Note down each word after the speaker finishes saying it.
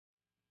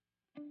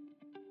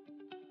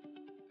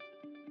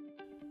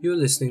You're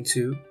listening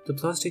to the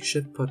Plastic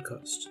Shift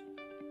Podcast.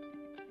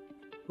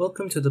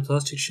 Welcome to the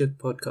Plastic Shift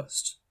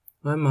Podcast.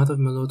 I'm Madhav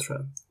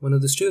Malhotra, one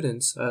of the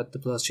students at the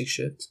Plastic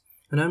Shift,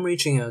 and I'm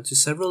reaching out to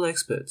several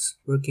experts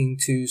working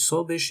to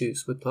solve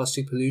issues with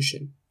plastic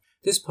pollution.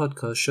 This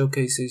podcast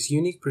showcases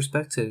unique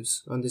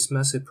perspectives on this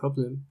massive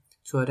problem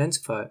to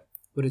identify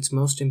what its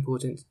most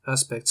important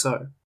aspects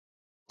are.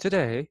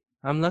 Today,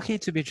 I'm lucky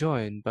to be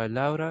joined by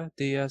Laura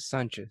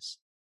Diaz-Sanchez,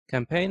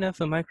 campaigner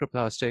for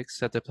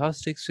microplastics at the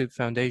Plastic Soup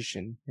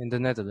Foundation in the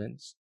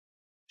Netherlands.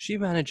 She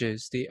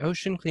manages the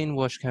Ocean Clean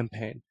Wash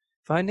campaign,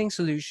 finding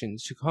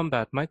solutions to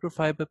combat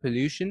microfiber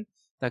pollution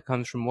that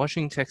comes from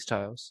washing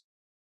textiles.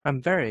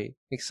 I'm very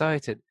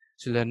excited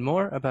to learn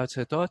more about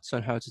her thoughts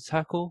on how to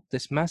tackle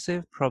this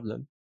massive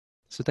problem.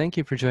 So thank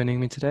you for joining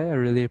me today. I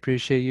really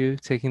appreciate you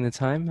taking the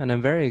time, and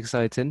I'm very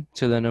excited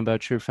to learn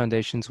about your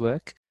foundation's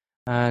work.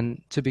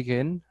 And to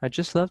begin, I'd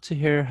just love to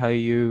hear how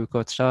you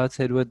got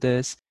started with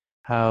this,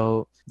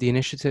 how the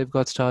initiative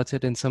got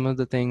started, and some of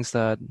the things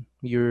that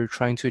you're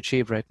trying to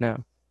achieve right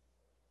now.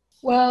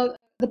 Well,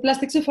 the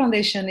Plastic Soup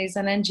Foundation is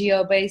an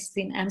NGO based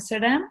in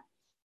Amsterdam,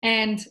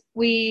 and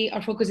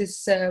our focus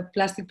is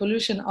plastic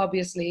pollution,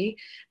 obviously.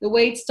 The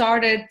way it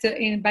started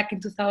back in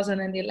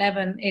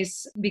 2011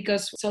 is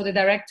because the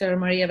director,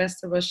 Maria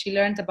Westerbosch, she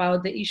learned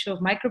about the issue of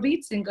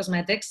microbeads in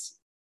cosmetics.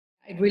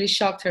 It really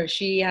shocked her.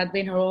 She had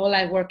been her whole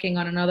life working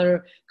on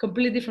another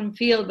completely different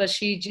field, but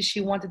she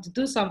wanted to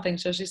do something.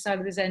 So she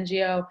started this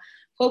NGO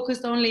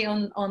focused only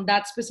on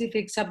that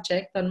specific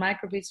subject, on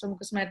microbeads from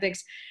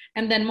cosmetics.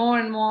 And then more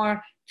and more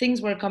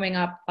things were coming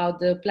up about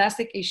the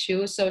plastic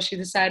issue. So she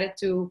decided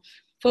to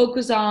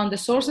focus on the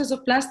sources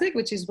of plastic,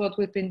 which is what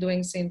we've been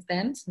doing since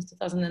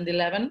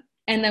 2011.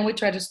 And then we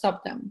try to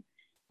stop them.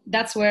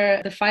 That's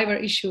where the fiber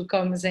issue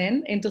comes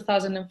in. In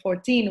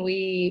 2014,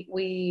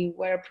 we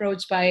were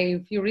approached by a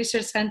few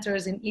research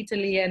centers in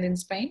Italy and in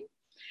Spain.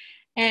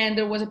 And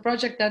there was a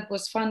project that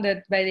was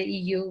funded by the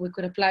EU we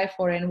could apply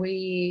for, and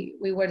we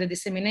were the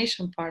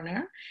dissemination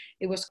partner.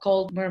 It was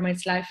called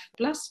Mermaid's Life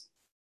Plus.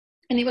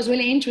 And it was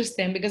really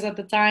interesting because at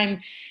the time,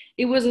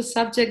 it was a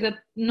subject that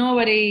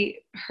nobody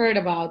heard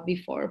about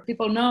before.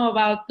 People know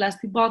about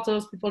plastic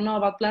bottles, people know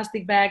about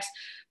plastic bags,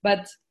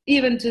 but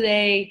even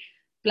today,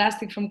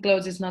 plastic from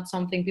clothes is not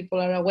something people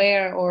are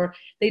aware, or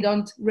they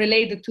don't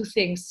relate the two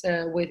things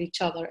with each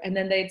other. And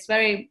then it's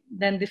very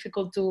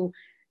difficult to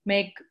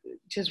make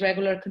just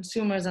regular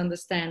consumers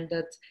understand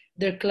that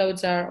their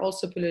clothes are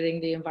also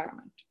polluting the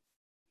environment.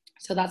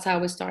 So that's how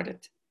we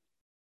started.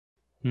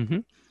 Mm-hmm.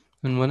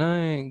 And when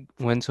I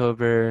went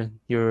over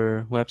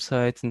your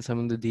website and some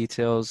of the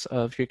details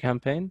of your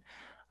campaign,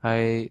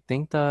 I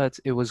think that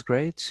it was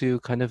great to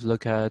kind of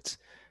look at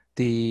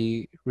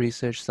the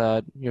research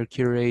that you're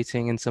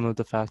curating and some of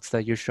the facts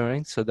that you're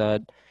showing so that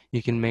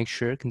you can make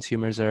sure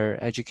consumers are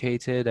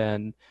educated,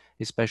 and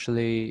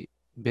especially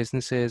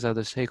businesses,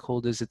 other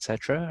stakeholders,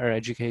 etc., are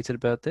educated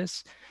about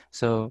this.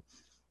 So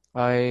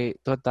I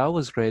thought that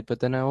was great, but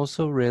then I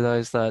also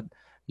realized that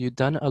you've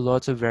done a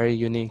lot of very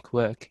unique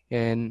work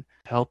in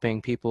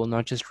helping people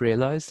not just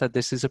realize that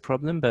this is a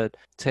problem, but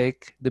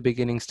take the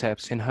beginning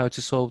steps in how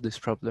to solve this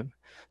problem.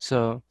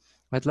 So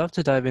I'd love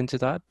to dive into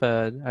that,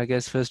 but I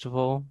guess first of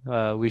all,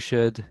 we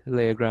should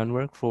lay a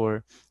groundwork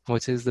for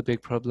what is the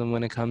big problem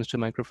when it comes to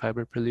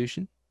microfiber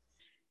pollution.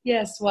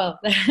 Yes, well,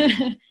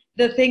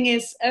 the thing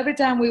is, every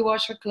time we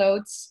wash our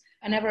clothes,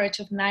 an average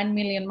of 9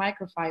 million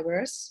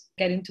microfibers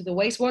get into the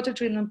wastewater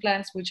treatment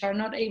plants, which are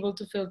not able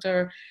to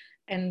filter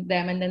and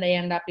then they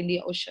end up in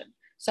the ocean.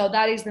 So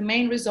that is the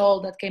main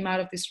result that came out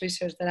of this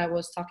research that I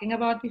was talking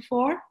about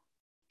before.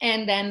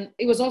 And then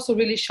it was also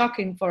really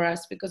shocking for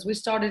us because we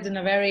started in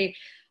a very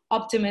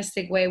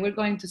optimistic way. We're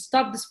going to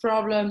stop this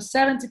problem,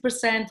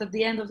 70% at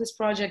the end of this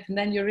project. And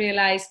then you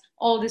realize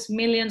all these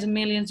millions and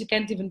millions, you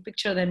can't even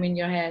picture them in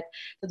your head.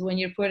 That when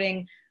you're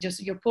putting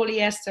just your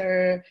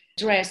polyester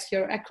dress,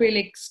 your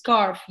acrylic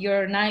scarf,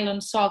 your nylon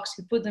socks,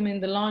 you put them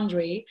in the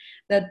laundry,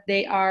 that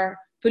they are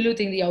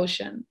polluting the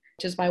ocean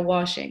just by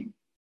washing.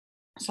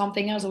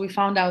 Something else that we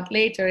found out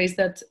later is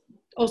that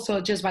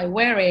also just by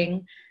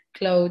wearing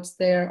clothes,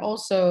 there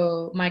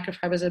also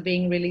microfibers are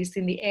being released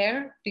in the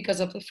air because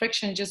of the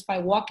friction just by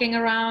walking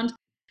around.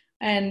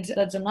 And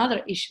that's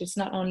another issue. It's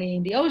not only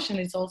in the ocean,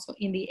 it's also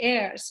in the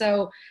air.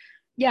 So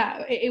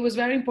yeah, it was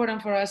very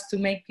important for us to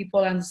make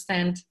people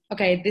understand,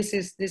 okay, this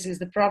is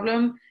the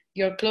problem.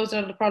 Your clothes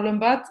are the problem,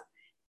 but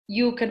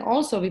you can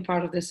also be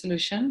part of the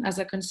solution as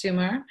a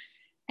consumer.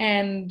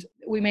 And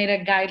we made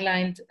a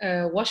guideline,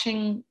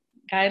 washing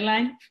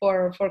guideline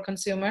for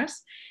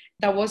consumers.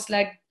 That was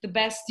like the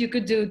best you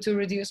could do to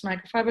reduce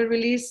microfiber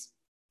release,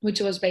 which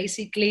was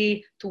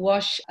basically to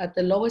wash at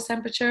the lowest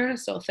temperature.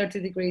 So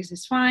 30 degrees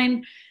is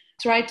fine.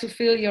 Try to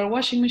fill your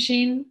washing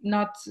machine,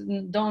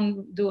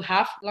 don't do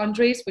half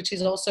laundries, which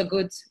is also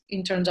good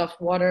in terms of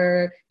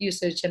water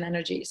usage and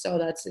energy. So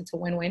it's a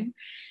win-win.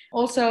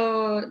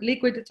 Also,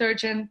 liquid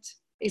detergent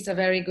is a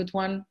very good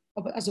one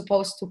as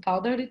opposed to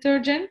powder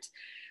detergent,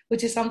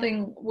 which is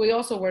something we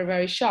also were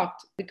very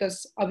shocked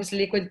because obviously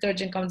liquid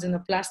detergent comes in a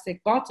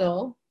plastic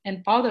bottle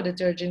and powder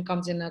detergent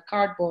comes in a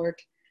cardboard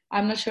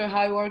I'm not sure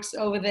how it works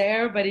over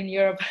there, but in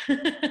Europe,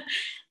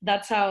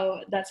 that's how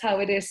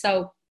it is.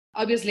 So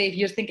obviously, if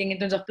you're thinking in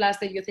terms of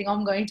plastic, you think, oh,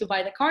 I'm going to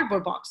buy the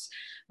cardboard box.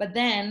 But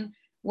then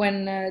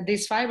when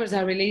these fibers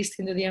are released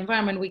into the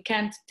environment, we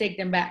can't take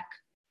them back.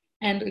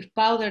 And if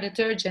powder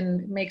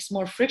detergent makes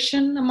more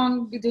friction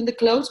between the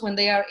clothes when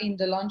they are in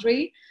the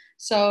laundry,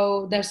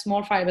 so there's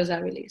more fibers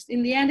are released.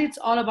 In the end, it's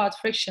all about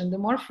friction. The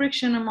more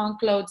friction among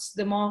clothes,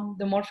 the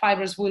more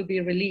fibers will be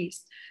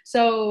released.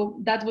 So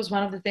that was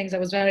one of the things that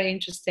was very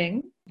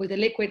interesting. With the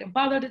liquid and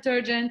powder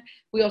detergent,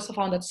 we also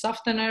found that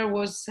softener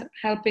was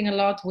helping a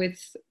lot with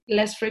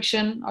less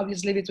friction,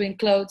 obviously, between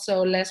clothes,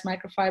 so less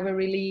microfiber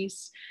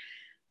release.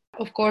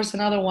 Of course,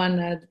 another one,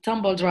 the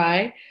tumble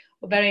dry,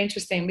 very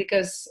interesting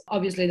because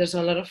obviously there's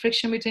a lot of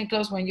friction between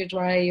clothes when you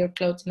dry your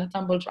clothes in a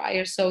tumble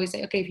dryer. So we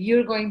say, okay, if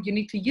you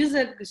need to use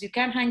it because you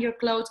can't hang your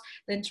clothes,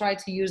 then try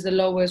to use the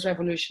lowest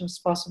revolutions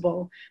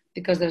possible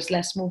because there's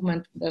less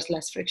movement, there's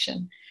less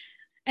friction.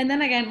 And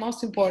then again,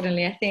 most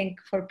importantly, I think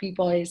for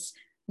people is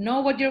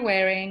know what you're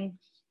wearing,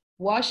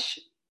 wash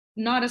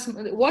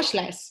wash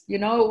less. You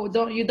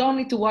don't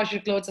need to wash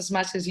your clothes as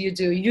much as you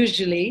do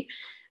usually.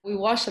 We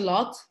wash a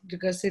lot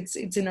because it's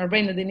in our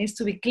brain that it needs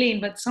to be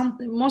clean, but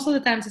most of the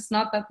times it's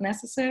not that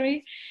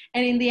necessary.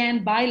 And in the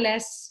end, buy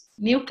less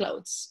new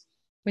clothes.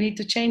 We need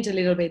to change a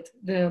little bit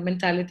the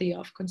mentality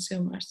of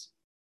consumers.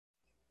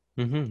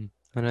 Mm-hmm.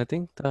 And I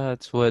think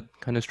that's what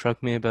kind of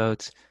struck me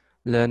about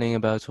learning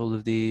about all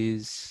of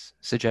these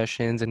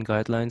suggestions and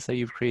guidelines that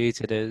you've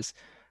created is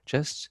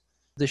just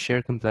the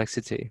sheer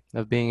complexity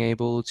of being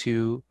able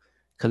to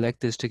collect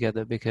this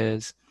together.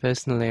 Because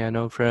personally, I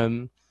know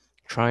from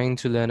trying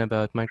to learn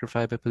about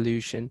microfiber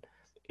pollution,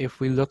 if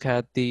we look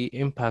at the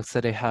impacts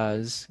that it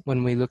has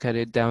when we look at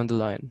it down the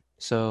line,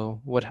 so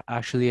what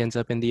actually ends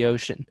up in the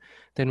ocean,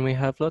 then we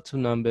have lots of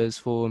numbers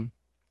for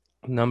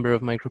number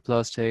of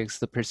microplastics,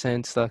 the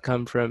percents that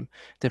come from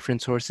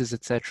different sources,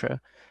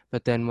 etc.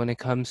 But then when it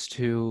comes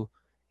to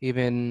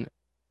even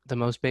the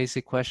most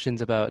basic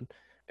questions about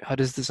how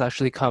does this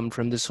actually come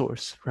from the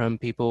source, from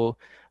people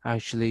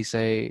actually,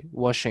 say,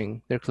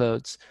 washing their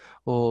clothes,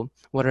 or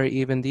what are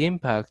even the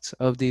impacts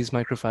of these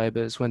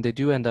microfibers when they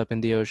do end up in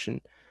the ocean?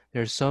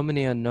 There's so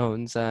many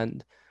unknowns,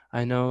 and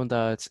I know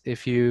that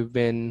if you've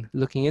been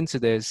looking into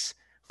this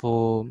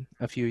for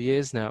a few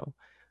years now,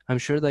 I'm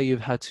sure that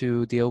you've had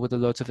to deal with a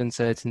lot of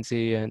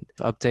uncertainty and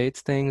update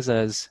things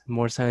as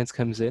more science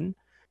comes in.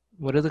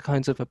 What are the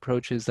kinds of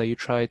approaches that you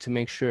try to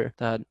make sure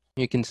that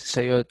you can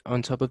stay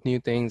on top of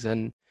new things,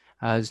 and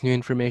as new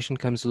information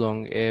comes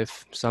along,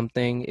 if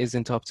something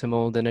isn't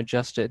optimal, then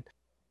adjust it?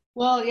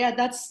 Well, yeah,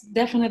 that's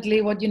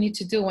definitely what you need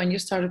to do when you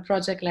start a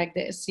project like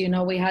this.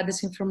 We had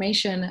this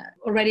information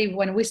already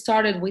when we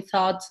started. We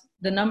thought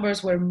the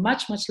numbers were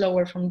much, much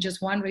lower from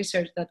just one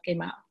research that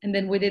came out. And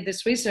then we did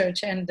this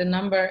research and the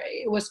number,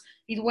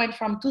 it went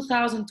from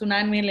 2,000 to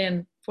 9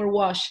 million for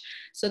wash.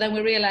 So then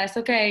we realized,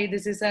 okay,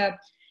 this is a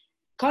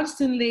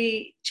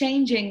constantly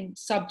changing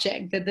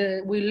subject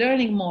that we're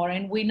learning more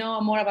and we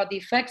know more about the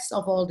effects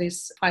of all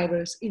these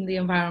fibers in the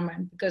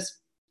environment because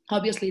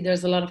obviously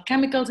there's a lot of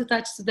chemicals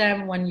attached to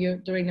them when you're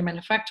during the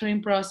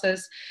manufacturing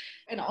process.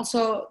 And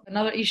also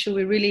another issue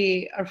we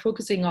really are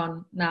focusing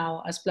on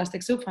now as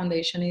Plastic Soup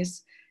Foundation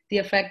is the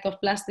effect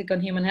of plastic on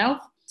human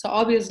health. So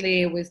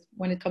obviously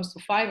when it comes to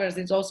fibers,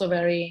 it's also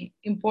very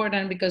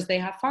important because they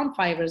have found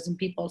fibers in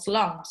people's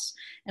lungs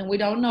and we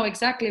don't know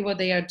exactly what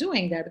they are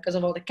doing there because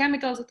of all the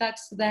chemicals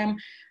attached to them.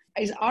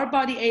 Is our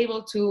body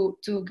able to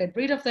get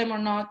rid of them or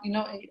not?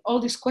 All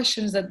these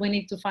questions that we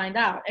need to find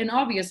out. And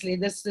obviously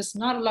there's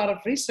not a lot of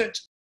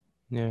research.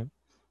 Yeah.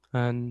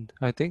 And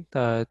I think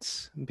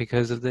that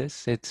because of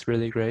this, it's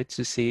really great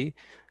to see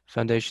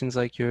foundations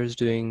like yours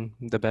doing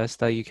the best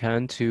that you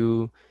can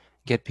to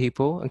get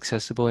people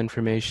accessible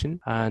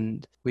information.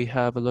 And we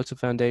have a lot of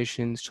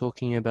foundations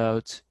talking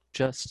about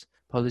just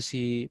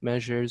policy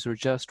measures or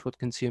just what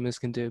consumers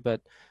can do, but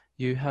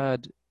you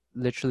had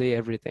literally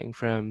everything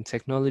from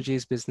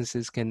technologies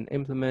businesses can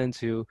implement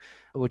to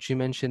what you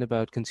mentioned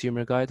about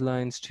consumer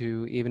guidelines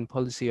to even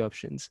policy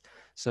options.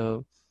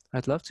 So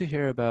I'd love to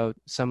hear about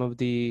some of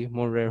the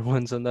more rare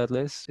ones on that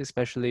list,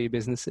 especially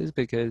businesses,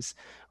 because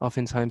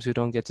oftentimes we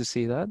don't get to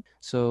see that.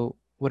 So,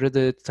 what are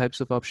the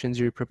types of options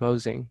you're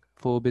proposing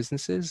for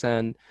businesses?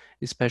 And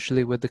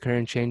especially with the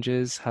current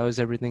changes, how is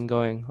everything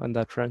going on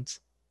that front?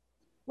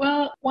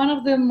 Well, one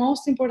of the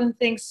most important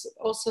things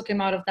also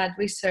came out of that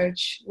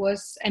research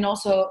was, and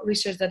also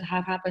research that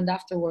have happened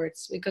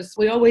afterwards, because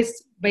we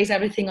always base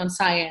everything on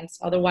science.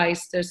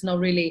 Otherwise, there's no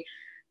really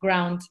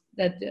ground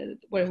that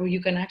where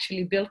you can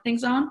actually build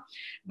things on.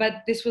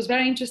 But this was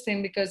very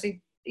interesting because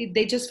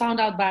they just found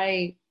out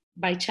by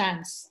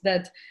chance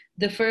that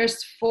the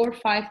first 4 or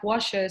 5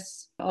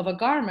 washes of a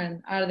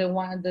garment are the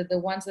ones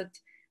that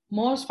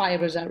most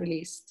fibers are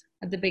released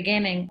at the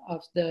beginning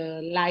of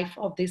the life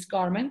of this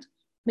garment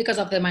because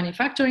of the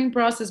manufacturing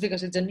process,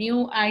 because it's a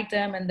new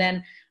item. And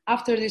then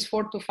after these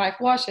 4 to 5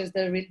 washes,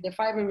 the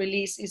fiber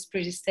release is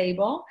pretty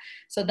stable.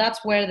 So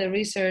that's where the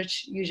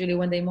research, usually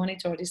when they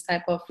monitor this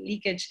type of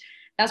leakage,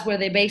 That's where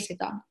they base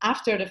it on,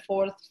 after the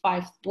fourth,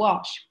 fifth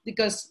wash,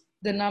 because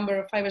the number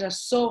of fibers are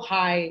so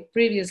high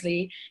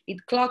previously, it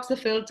clogs the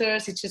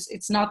filters,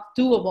 it's not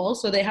doable.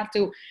 So they have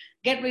to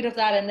get rid of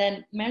that and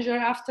then measure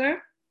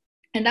after.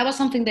 And that was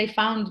something they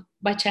found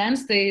by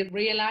chance, they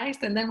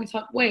realized. And then we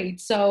thought,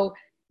 wait, so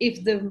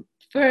if the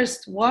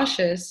first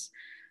washes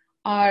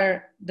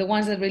are the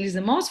ones that release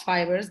the most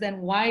fibers,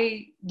 then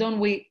why don't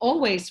we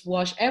always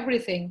wash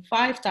everything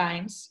 5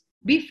 times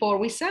before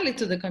we sell it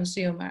to the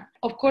consumer?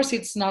 Of course,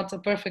 it's not a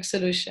perfect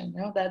solution.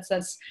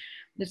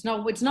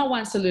 It's not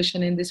one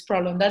solution in this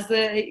problem. That's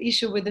the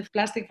issue with the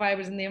plastic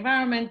fibers in the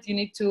environment. You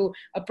need to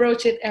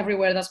approach it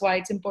everywhere. That's why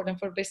it's important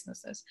for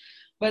businesses.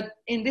 But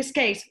in this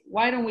case,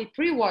 why don't we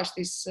pre-wash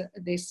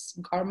these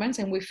garments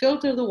and we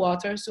filter the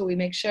water, so we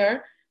make sure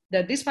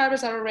that these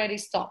fibers are already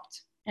stopped.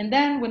 And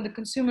then when the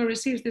consumer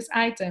receives this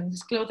item,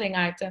 this clothing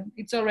item,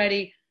 it's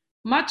already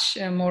much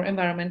more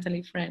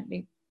environmentally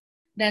friendly.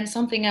 Then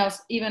something else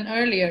even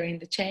earlier in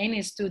the chain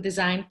is to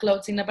design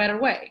clothes in a better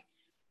way.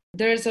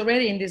 There's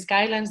already in these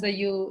guidelines that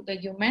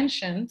you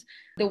mentioned,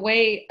 the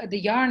way the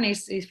yarn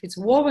is, if it's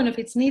woven, if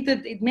it's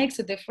knitted, it makes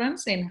a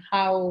difference in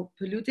how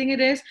polluting it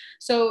is.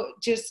 So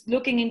just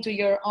looking into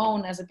your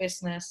own, as a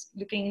business,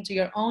 looking into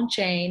your own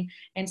chain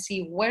and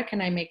see, where can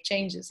I make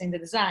changes in the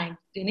design?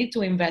 You need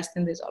to invest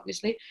in this,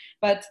 obviously,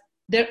 but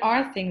there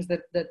are things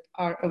that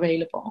are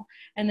available.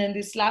 And then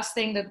this last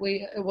thing that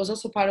it was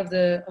also part of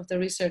the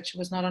research,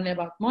 was not only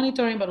about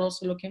monitoring, but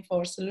also looking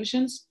for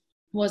solutions,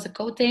 was a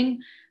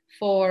coating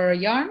for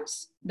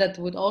yarns that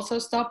would also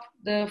stop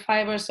the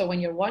fibers. So when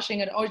you're washing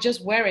it or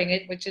just wearing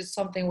it, which is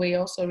something we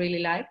also really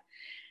like,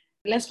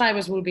 less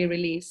fibers will be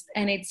released.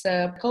 And it's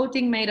a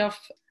coating made of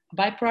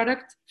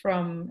byproduct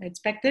it's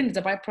pectin, it's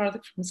a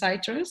byproduct from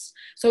citrus.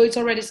 So it's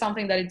already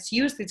something that it's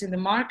used, it's in the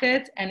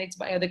market, and it's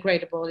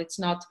biodegradable. It's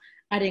not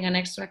adding an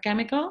extra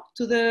chemical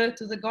to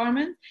the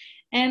garment.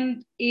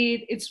 And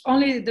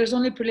there's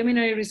only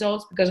preliminary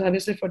results, because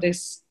obviously for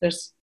this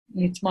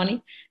needs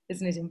money,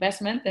 this needs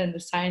investment, and the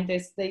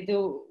scientists, they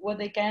do what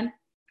they can.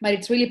 But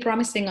it's really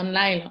promising on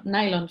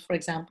nylon, for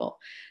example.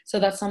 So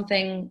that's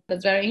something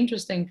that's very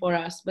interesting for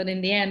us. But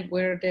in the end,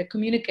 we're the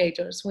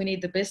communicators. We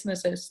need the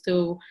businesses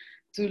to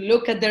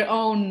look at their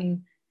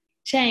own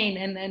chain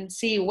and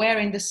see where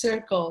in the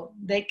circle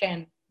they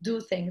can do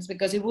things,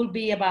 because it will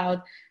be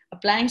about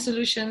applying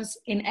solutions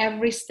in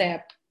every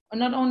step.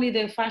 Not only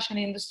the fashion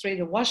industry,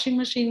 the washing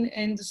machine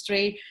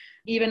industry,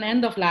 even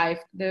end of life.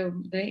 The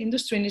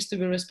industry needs to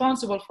be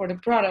responsible for the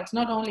products,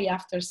 not only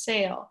after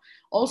sale,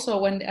 also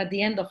when at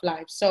the end of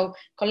life. So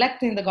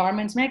collecting the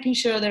garments, making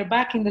sure they're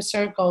back in the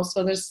circle,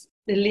 so there's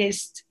the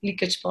least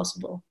leakage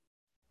possible.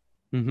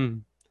 Mm-hmm.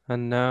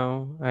 And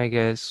now, I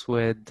guess,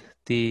 with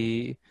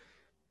the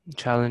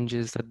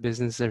challenges that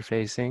businesses are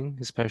facing,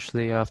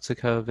 especially after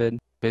COVID,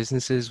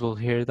 businesses will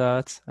hear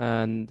that.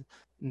 And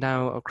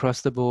now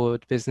across the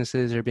board,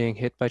 businesses are being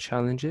hit by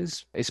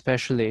challenges,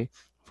 especially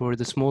for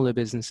the smaller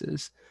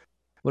businesses.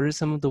 What are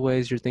some of the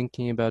ways you're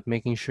thinking about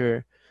making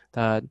sure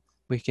that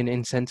we can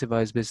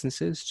incentivize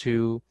businesses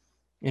to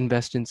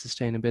invest in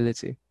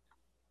sustainability?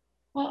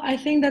 Well, I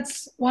think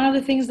that's one of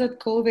the things that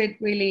COVID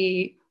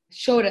really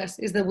showed us,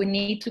 is that we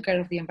need to care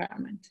of the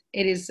environment.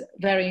 It is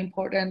very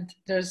important.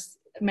 There's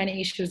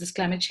many issues, there's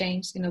climate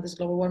change, there's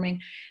global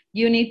warming.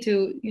 You need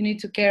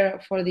to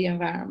care for the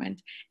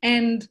environment.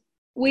 And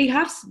we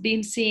have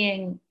been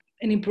seeing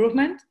an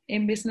improvement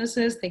in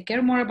businesses. They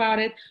care more about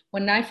it.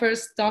 When I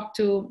first talked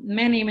to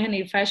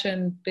many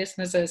fashion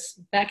businesses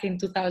back in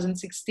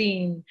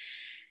 2016,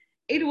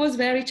 it was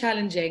very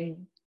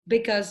challenging,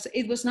 because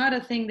it was not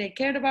a thing they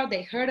cared about.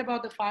 They heard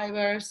about the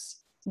fibers.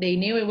 They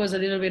knew it was a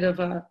little bit of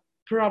a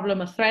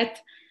problem, a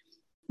threat.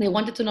 They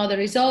wanted to know the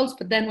results.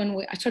 But then when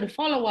I tried to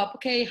follow up,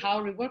 okay, how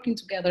are we working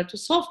together to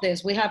solve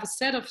this? We have a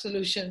set of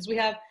solutions.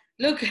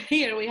 Look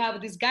here, we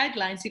have these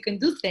guidelines. You can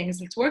do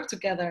things. Let's work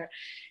together.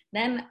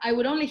 Then I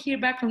would only hear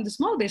back from the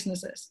small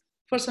businesses.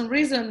 For some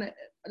reason,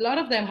 a lot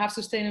of them have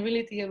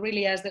sustainability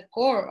really as the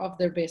core of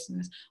their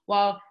business,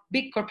 while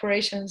big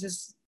corporations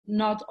is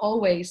not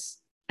always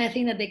a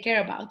thing that they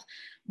care about.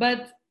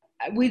 But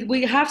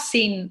we have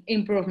seen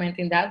improvement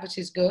in that, which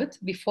is good.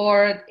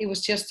 Before, it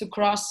was just to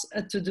cross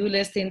a to-do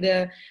list in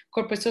the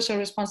corporate social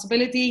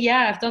responsibility.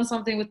 Yeah, I've done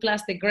something with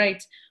plastic,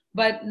 great.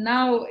 But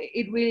now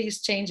it really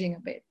is changing a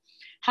bit.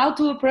 How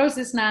to approach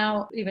this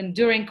now, even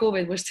during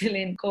COVID, we're still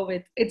in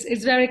COVID.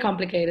 It's very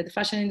complicated. The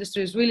fashion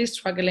industry is really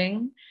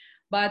struggling.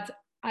 But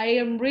I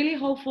am really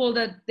hopeful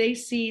that they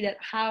see that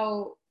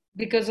how,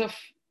 because of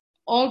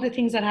all the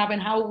things that happen,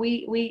 how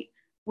we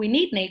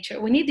need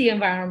nature, we need the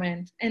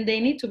environment, and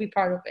they need to be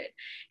part of it.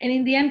 And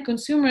in the end,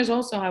 consumers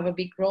also have a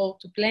big role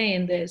to play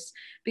in this,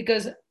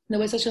 because the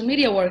way social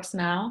media works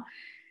now,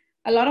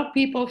 a lot of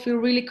people feel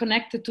really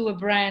connected to a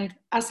brand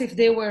as if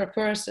they were a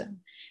person.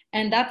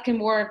 And that can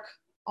work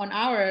on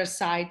our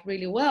side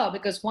really well,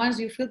 because once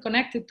you feel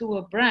connected to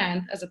a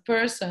brand as a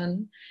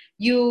person,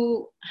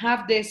 you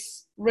have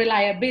this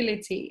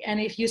reliability. And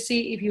if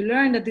you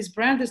learn that this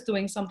brand is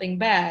doing something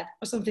bad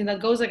or something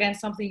that goes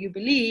against something you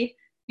believe,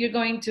 you're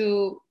going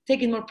to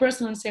take it more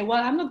personal and say,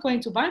 well, I'm not going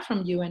to buy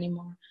from you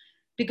anymore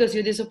because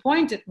you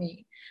disappointed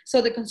me.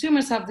 So the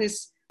consumers have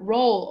this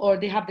role, or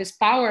they have this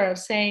power of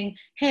saying,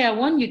 hey, I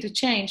want you to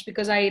change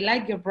because I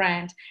like your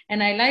brand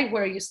and I like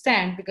where you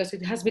stand, because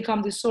it has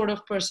become this sort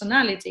of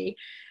personality.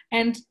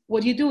 And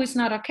what you do is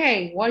not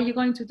okay. What are you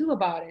going to do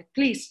about it?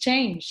 Please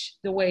change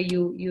the way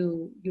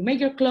you make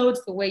your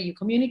clothes, the way you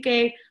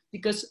communicate,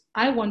 because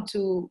I want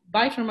to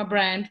buy from a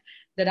brand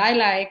that I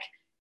like,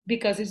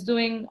 because it's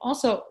doing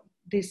also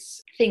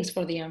these things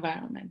for the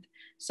environment.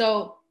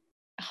 So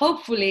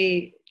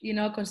hopefully,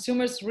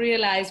 consumers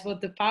realize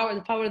what the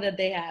power that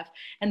they have,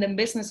 and then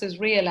businesses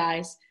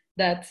realize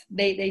that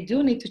they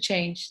do need to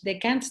change. They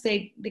can't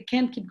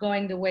keep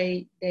going the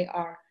way they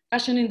are.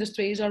 Fashion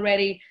industry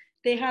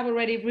they have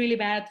already really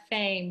bad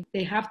fame.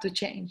 They have to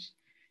change.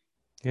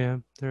 Yeah,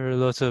 there are a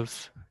lot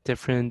of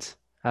different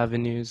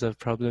avenues of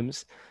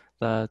problems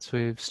that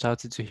we've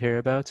started to hear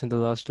about in the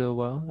last little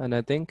while. And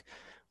I think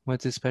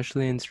what's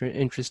especially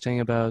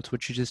interesting about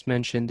what you just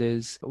mentioned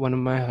is one of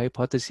my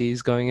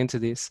hypotheses going into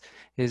this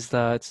is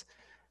that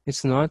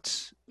it's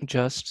not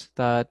just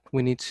that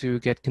we need to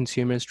get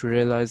consumers to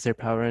realize their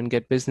power and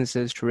get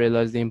businesses to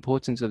realize the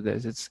importance of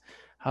this. It's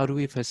how do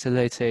we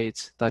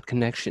facilitate that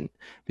connection?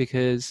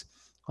 Because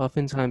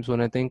oftentimes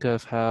when I think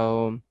of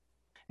how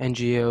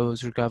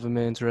NGOs or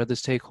governments or other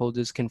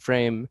stakeholders can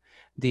frame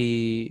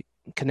the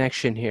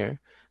connection here.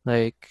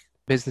 Like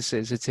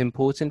businesses, it's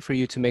important for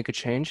you to make a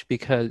change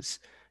because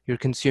your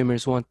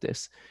consumers want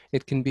this.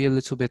 It can be a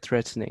little bit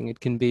threatening. It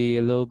can be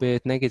a little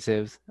bit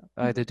negative.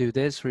 Either do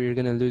this or you're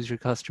going to lose your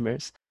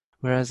customers.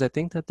 Whereas I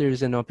think that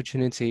there's an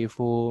opportunity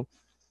for,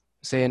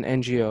 say, an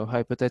NGO,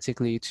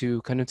 hypothetically,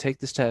 to kind of take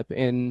the step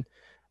in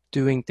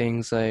doing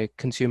things like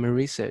consumer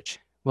research.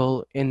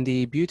 Well, in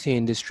the beauty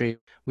industry,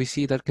 we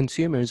see that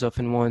consumers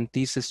often want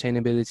these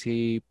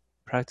sustainability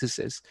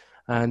practices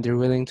and they're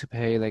willing to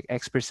pay like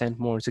X%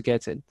 more to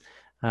get it.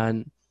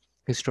 And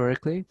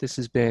historically, this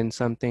has been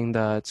something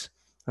that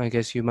I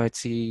guess you might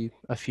see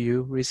a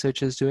few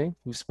researchers doing.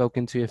 We've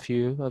spoken to a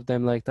few of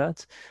them like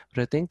that.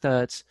 But I think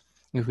that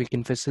if we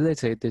can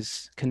facilitate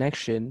this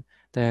connection,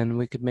 then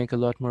we could make a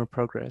lot more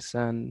progress.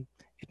 And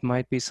it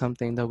might be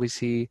something that we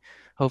see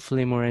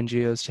hopefully more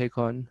NGOs take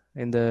on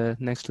in the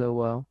next little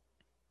while.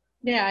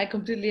 Yeah, I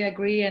completely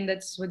agree, and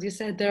that's what you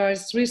said. There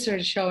is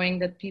research showing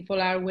that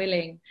people are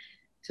willing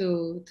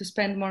to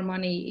spend more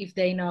money if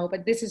they know.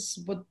 But this is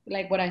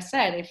what I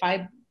said. If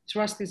I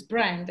trust this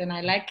brand and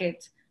I like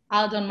it,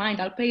 I don't mind.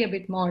 I'll pay a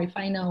bit more if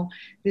I know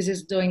this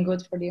is doing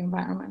good for the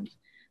environment.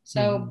 Mm-hmm.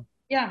 So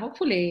yeah,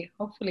 hopefully,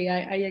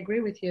 I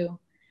agree with you.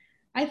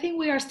 I think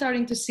we are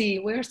starting to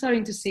see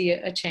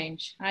a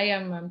change.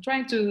 I'm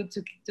trying to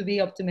be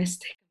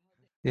optimistic.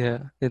 Yeah,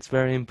 it's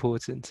very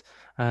important.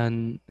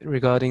 And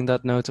regarding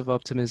that note of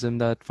optimism,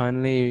 that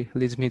finally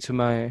leads me to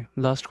my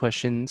last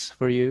questions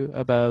for you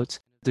about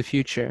the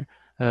future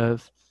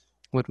of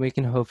what we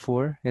can hope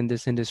for in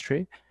this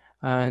industry.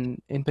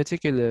 And in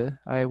particular,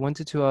 I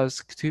wanted to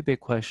ask two big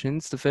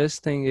questions. The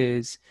first thing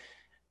is,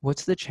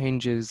 what's the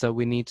changes that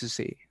we need to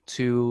see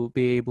to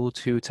be able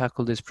to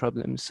tackle this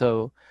problem?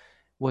 So,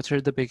 what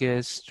are the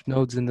biggest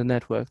nodes in the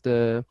network,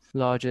 the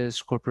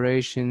largest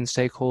corporations,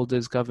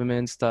 stakeholders,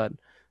 governments that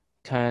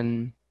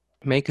can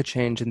make a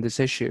change in this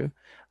issue?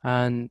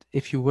 And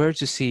if you were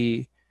to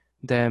see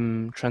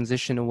them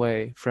transition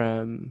away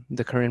from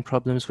the current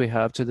problems we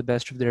have to the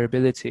best of their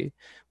ability,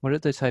 what are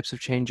the types of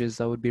changes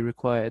that would be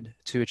required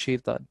to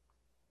achieve that?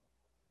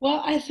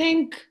 Well, I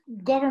think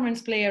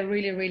governments play a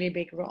really, really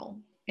big role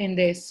in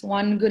this.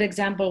 One good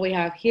example we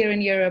have here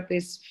in Europe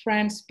is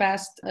France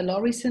passed a law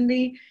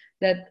recently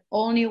that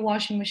all new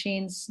washing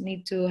machines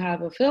need to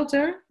have a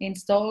filter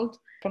installed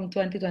from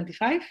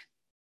 2025.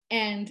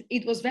 And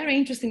it was very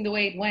interesting the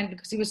way it went,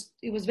 because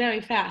it was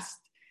very fast.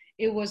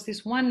 It was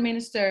this one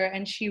minister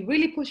and she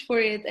really pushed for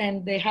it,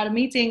 and they had a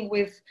meeting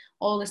with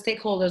all the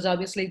stakeholders,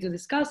 obviously, to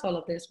discuss all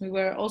of this. We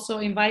were also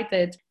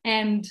invited,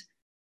 and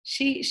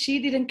she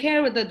didn't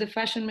care whether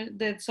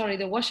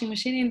the washing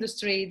machine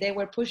industry, they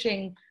were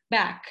pushing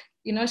back.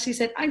 She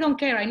said, I don't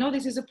care, I know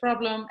this is a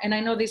problem and I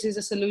know this is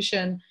a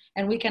solution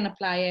and we can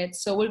apply it,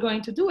 so we're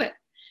going to do it,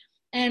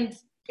 and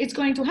it's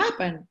going to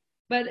happen.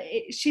 But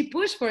she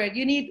pushed for it.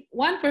 You need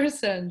one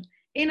person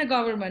in a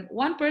government,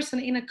 one person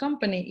in a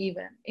company,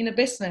 even in a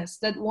business,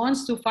 that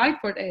wants to fight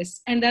for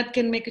this and that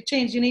can make a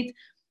change. You need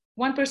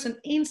one person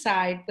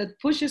inside that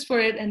pushes for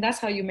it, and that's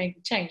how you make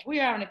the change. We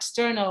are an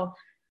external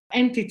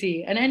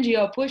entity, an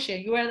NGO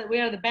pushing. We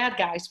are the bad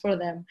guys for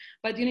them,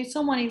 but you need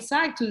someone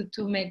inside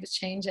to make the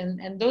change,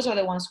 and those are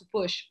the ones who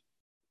push.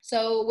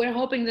 So we're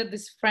hoping that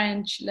this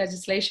French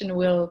legislation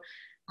will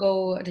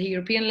go at the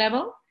European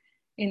level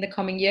in the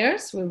coming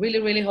years. We're really,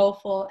 really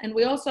hopeful. And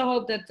we also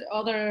hope that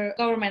other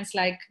governments,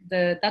 like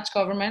the Dutch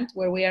government,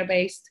 where we are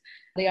based,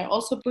 they are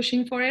also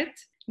pushing for it.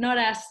 Not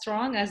as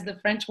strong as the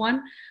French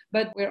one,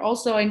 but we're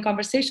also in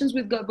conversations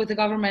with the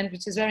government,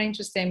 which is very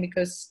interesting,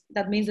 because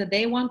that means that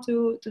they want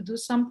to do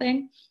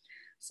something.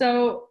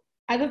 So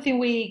I don't think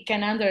we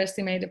can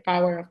underestimate the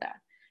power of that,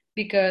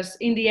 because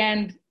in the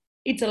end,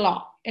 it's a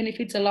law, and if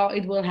it's a law,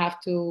 it will have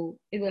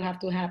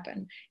to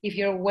happen. If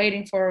you're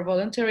waiting for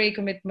voluntary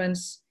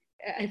commitments,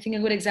 I think a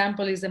good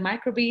example is the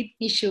microbead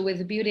issue with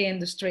the beauty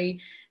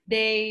industry.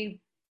 They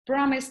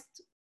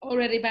promised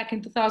already back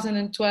in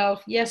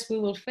 2012, yes, we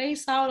will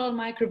phase out all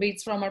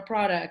microbeads from our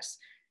products,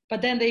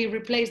 but then they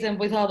replace them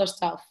with other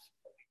stuff.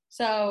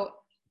 So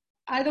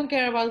I don't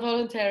care about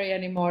voluntary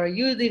anymore.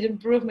 You didn't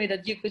prove me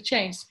that you could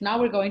change. Now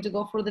we're going to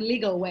go for the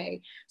legal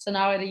way. So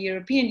now the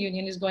European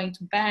Union is going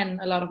to ban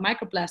a lot of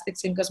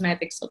microplastics in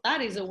cosmetics. So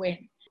that is a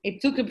win.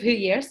 It took a few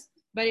years,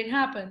 but it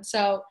happened.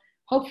 So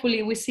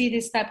hopefully we see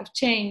this type of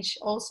change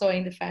also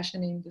in the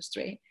fashion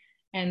industry.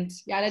 And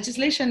yeah,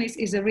 legislation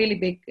is a really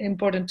big,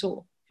 important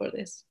tool for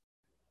this.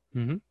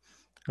 Mm-hmm.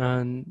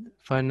 And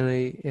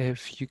finally,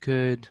 if you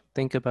could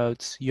think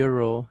about your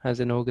role as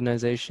an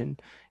organization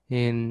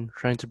in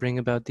trying to bring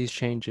about these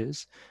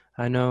changes,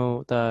 I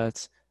know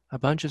that a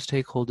bunch of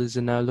stakeholders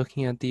are now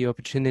looking at the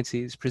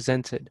opportunities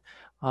presented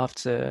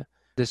after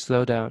the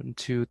slowdown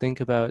to think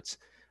about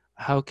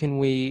how can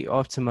we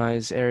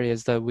optimize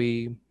areas that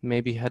we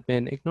maybe had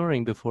been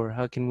ignoring before?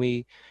 How can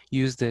we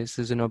use this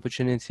as an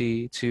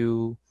opportunity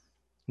to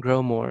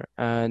grow more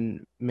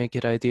and make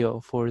it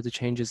ideal for the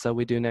changes that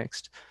we do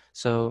next?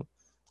 So,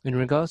 in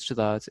regards to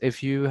that,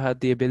 if you had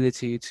the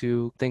ability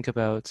to think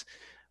about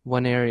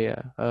one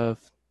area of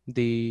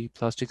the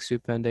Plastic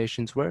Soup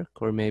Foundation's work,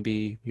 or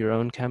maybe your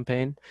own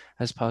campaign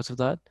as part of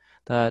that,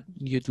 that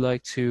you'd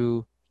like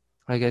to,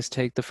 I guess,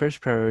 take the first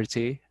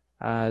priority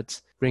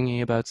at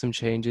bringing about some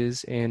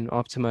changes in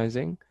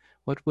optimizing,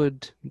 what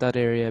would that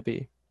area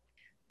be?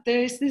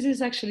 This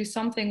is actually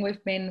something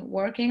we've been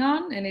working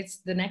on, and it's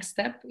the next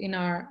step in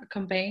our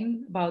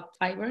campaign about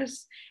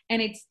fibers,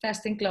 and it's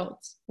testing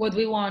clothes. What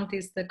we want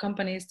is the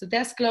companies to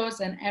test clothes,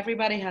 and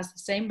everybody has the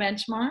same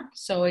benchmark.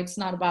 So it's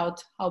not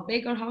about how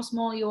big or how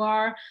small you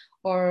are,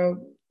 or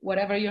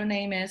whatever your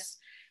name is,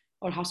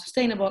 or how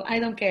sustainable. I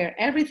don't care.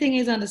 Everything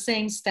is on the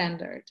same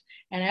standard,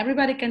 and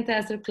everybody can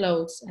test their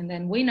clothes. And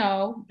then we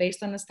know,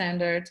 based on the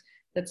standard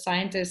that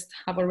scientists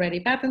have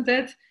already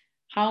patented,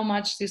 how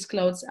much these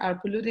clothes are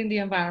polluting the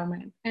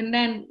environment. And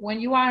then when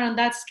you are on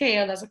that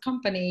scale as a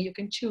company, you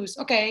can choose,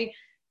 okay,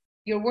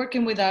 you're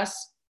working with us,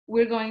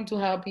 we're going to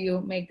help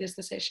you make these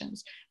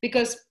decisions.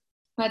 Because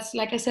that's,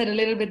 like I said, a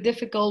little bit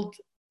difficult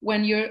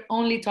when you're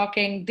only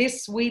talking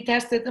this. We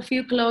tested a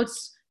few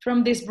clothes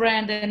from this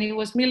brand and it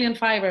was million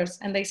fibers.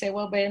 And they say,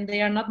 well, Ben,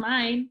 they are not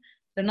mine.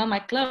 They're not my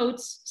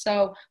clothes.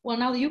 So, well,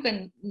 now you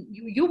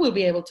will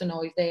be able to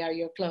know if they are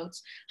your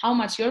clothes, how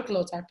much your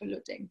clothes are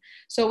polluting.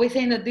 So we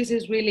think that this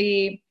is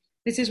really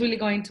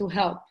going to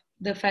help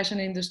the fashion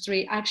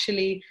industry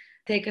actually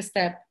take a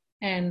step,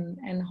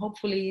 and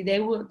hopefully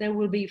there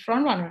will be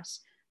front runners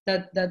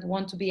that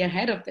want to be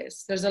ahead of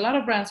this. There's a lot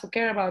of brands who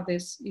care about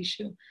this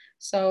issue.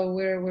 So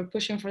we're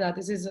pushing for that.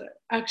 This is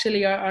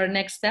actually our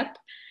next step,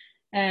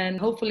 and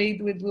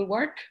hopefully it will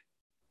work.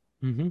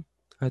 Mm-hmm.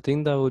 I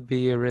think that would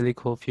be a really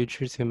cool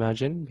future to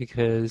imagine,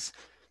 because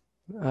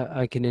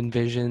I can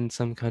envision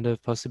some kind of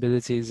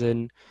possibilities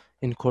in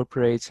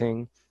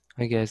incorporating,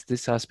 I guess,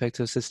 this aspect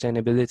of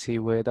sustainability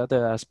with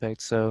other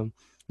aspects. So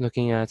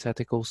looking at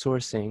ethical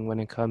sourcing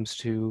when it comes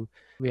to,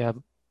 we have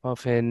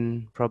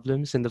often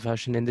problems in the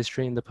fashion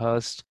industry in the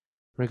past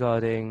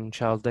regarding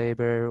child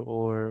labor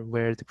or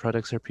where the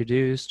products are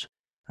produced.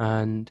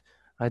 And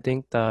I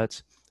think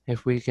that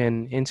if we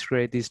can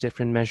integrate these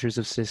different measures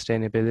of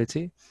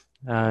sustainability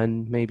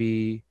and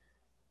maybe,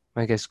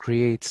 I guess,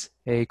 creates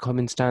a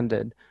common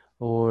standard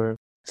or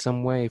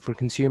some way for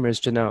consumers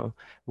to know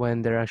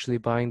when they're actually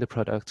buying the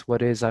product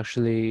what is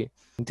actually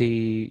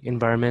the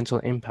environmental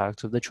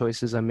impact of the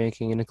choices I'm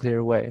making in a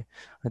clear way.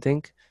 I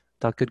think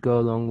that could go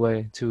a long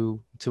way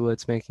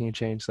towards making a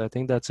change. So I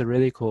think that's a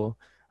really cool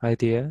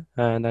idea,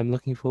 and I'm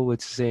looking forward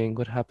to seeing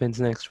what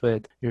happens next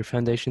with your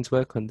foundation's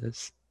work on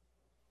this.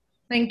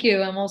 Thank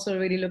you. I'm also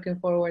really looking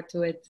forward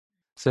to it.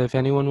 So if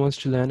anyone wants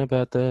to learn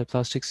about the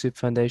Plastic Soup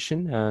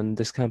Foundation and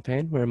this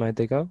campaign, where might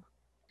they go?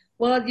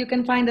 Well, you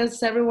can find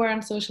us everywhere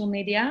on social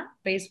media: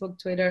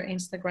 Facebook, Twitter,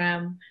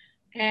 Instagram,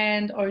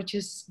 and or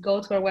just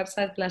go to our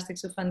website,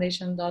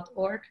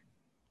 plasticsoupfoundation.org.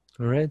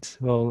 All right.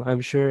 Well, I'm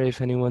sure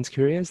if anyone's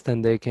curious,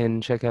 then they can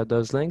check out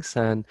those links.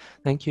 And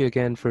thank you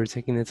again for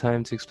taking the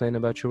time to explain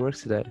about your work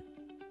today.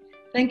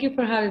 Thank you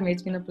for having me.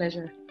 It's been a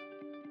pleasure.